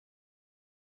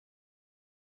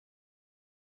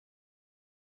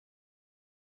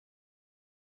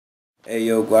Hey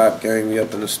yo, Guap gang, we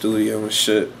up in the studio and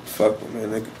shit. Fuck with me,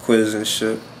 nigga, quiz and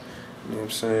shit. You know what I'm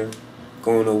saying?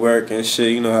 Going to work and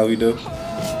shit, you know how we do.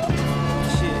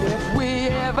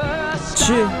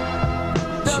 Shit.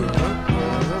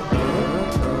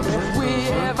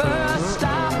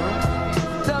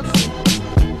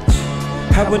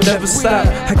 I would never stop,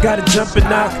 I gotta jump and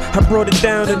knock. I brought it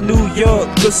down to New York,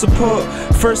 good support.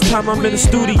 First time I'm in the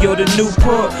studio, the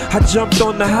Newport. I jumped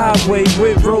on the highway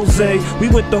with Rose. We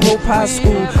went to Hope High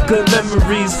School, good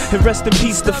memories. And rest in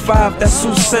peace to 5, that's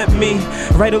who sent me.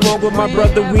 Right along with my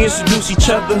brother, we introduced each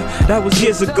other. That was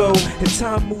years ago, and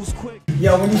time moves quick.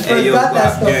 Yo, when you first got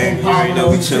that stuff, gang, you already know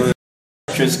we chillin'.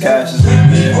 Chris Cash is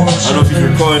in there. I don't know if he's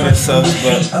recording himself,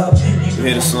 but you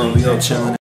hear the song, we all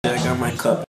chillin'. I got my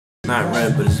cup. Not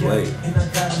red, but it's white. And I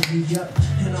gotta be up,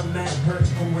 and I'm at hurt,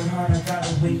 going hard, I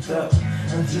gotta wake up.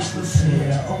 I'm just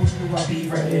listening, I always knew I'd be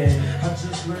right here. I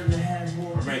just learned to have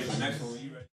more. I'm ready for the next one. You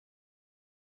ready?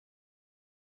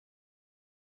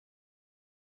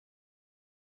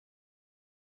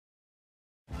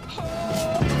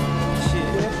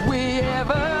 If we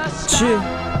ever stop,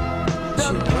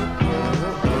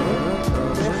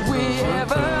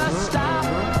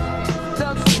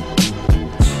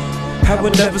 I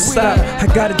would never stop, I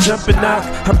gotta jump and knock.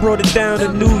 I brought it down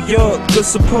to New York, good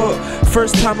support.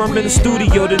 First time I'm in the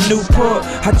studio, the Newport.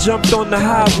 I jumped on the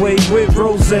highway with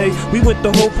Rose. We went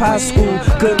to Hope High School,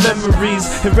 good memories.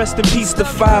 And rest in peace to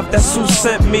 5, that's who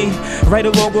sent me. Right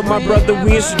along with my brother,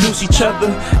 we introduced each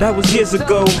other. That was years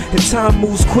ago, and time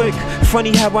moves quick.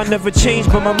 Funny how I never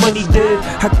changed, but my money did.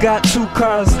 I got 2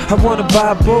 cars, I wanna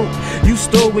buy a boat.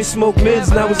 Used to always smoke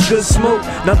mids, now it's good smoke.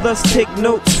 Now let's take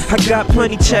notes, I got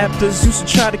plenty chapters. Used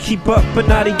to try to keep up, but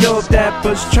now they all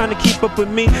dappers. Trying to keep up with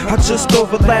me, I just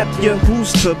overlap you.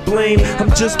 Who's to blame?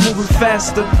 I'm just moving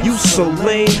faster, you so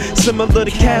lame. Similar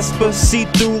to Casper, see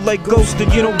through like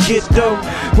Ghosted, you don't get dough.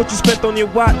 What you spent on your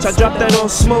watch, I dropped that on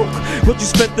smoke. What you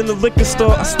spent in the liquor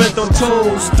store, I spent on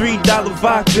tolls. $3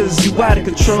 vodkas, you out of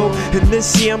control. And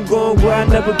this year I'm going where I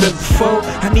never been before.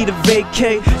 I need a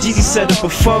vacay, Jeezy said it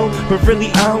before, but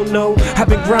really I don't know. I've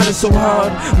been grinding so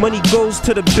hard, money goes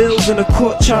to the bills and the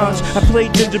court charge. I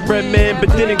played gingerbread man,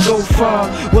 but didn't go far.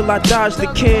 Well, I dodged the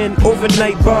can,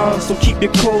 overnight bars. So keep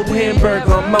your cold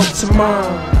hamburger, I'm out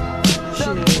tomorrow.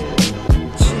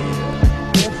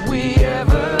 If we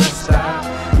ever stop,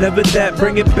 never that,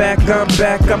 bring it back, I'm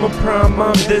back. I'm a prime,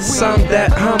 I'm this, I'm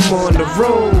that, I'm on the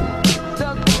road.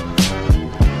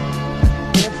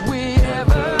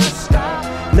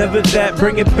 Never that,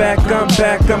 bring it back, I'm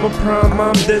back. I'm a prime,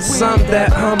 I'm this, I'm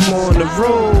that, I'm on the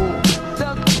road.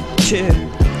 Yeah.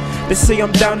 They say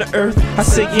I'm down to earth, I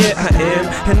say yeah I am.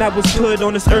 And I was put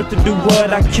on this earth to do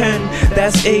what I can.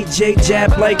 That's AJ,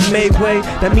 jab like Mayway.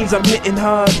 That means I'm hitting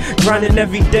hard, grinding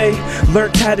every day.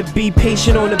 Learned how to be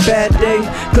patient on a bad day,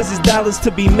 cause there's dollars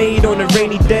to be made on a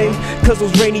rainy day. Cause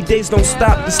those rainy days don't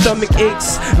stop, the stomach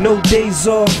aches. No days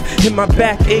off, and my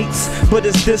back aches. But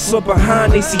it's this or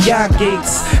behind ACI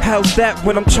gates. How's that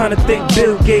when I'm trying to think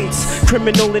Bill Gates?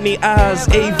 Criminal in the eyes,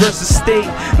 A versus state.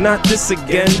 Not this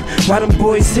again, why them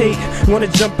boys hate? Wanna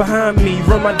jump behind me,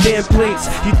 run my damn plates.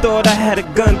 You thought I had a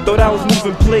gun, thought I was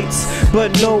moving plates.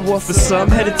 But no, officer, I'm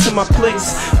headed to my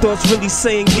place. Thoughts really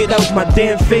saying get out my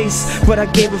damn face, but I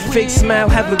gave a fake smile,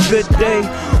 have a good day.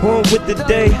 On with the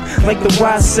day, like the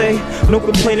wise say. No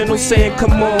complaining, no saying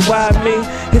come on, why me?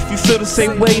 If you feel the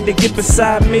same way, then get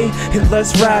beside me and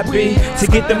let's ride B. To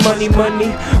get the money,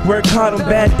 work hard on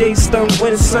bad days, stung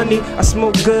when it's sunny. I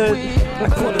smoke good, I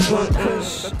caught a blunt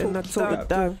kush, and I told the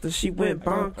doctor she went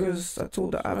bonkers. I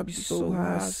told her I'd be so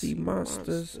high, I see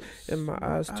monsters, and my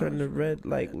eyes turn to red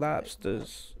like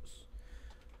lobsters,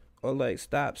 or like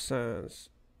stop signs,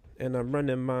 and I'm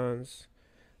running mines.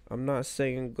 I'm not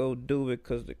saying go do it,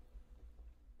 cause the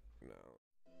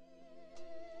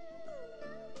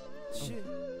shit.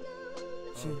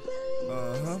 And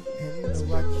you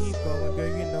know I keep going,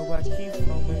 girl, you know I keep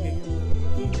flowing,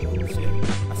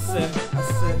 I said,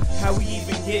 how we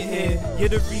even get here? You're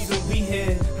the reason we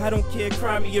here. I don't care,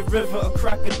 cry me a river or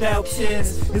crocodile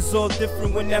tears. It's all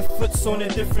different when that foot's on a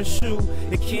different shoe.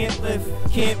 It can't live,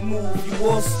 can't move, you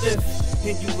all stiff.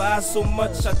 And you lie so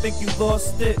much, I think you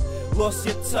lost it. Lost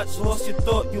your touch, lost your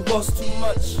thought, you lost too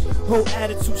much. Whole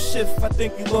attitude shift, I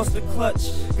think you lost the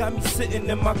clutch. Got me sitting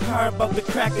in my car about to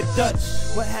crack a Dutch.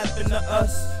 What happened to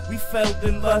us? We failed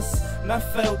in lust, not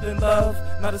failed in love.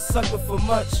 Not a sucker for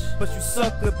much, but you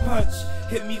sucker punch.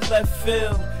 Hit me left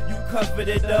field, you covered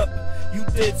it up. You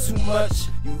did too much,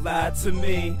 you lied to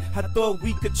me. I thought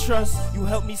we could trust, you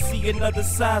helped me see another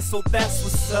side, so that's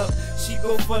what's up. She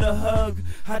go for the hug,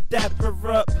 I dap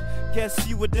her up. Guess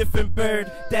you a different bird,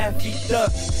 Daffy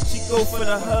Duck. She go for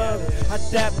the hug,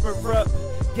 I dap her up.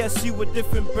 Guess you a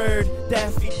different bird,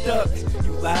 Daffy Duck.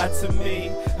 You lied to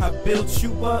me, I built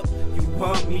you up. You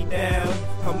want me down,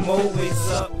 I'm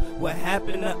always up. What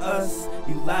happened to us?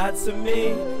 You lied to me,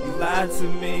 you lied to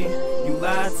me, you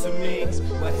lied to me.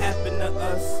 What happened to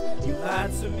us? You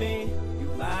lied to me, you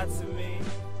lied to me.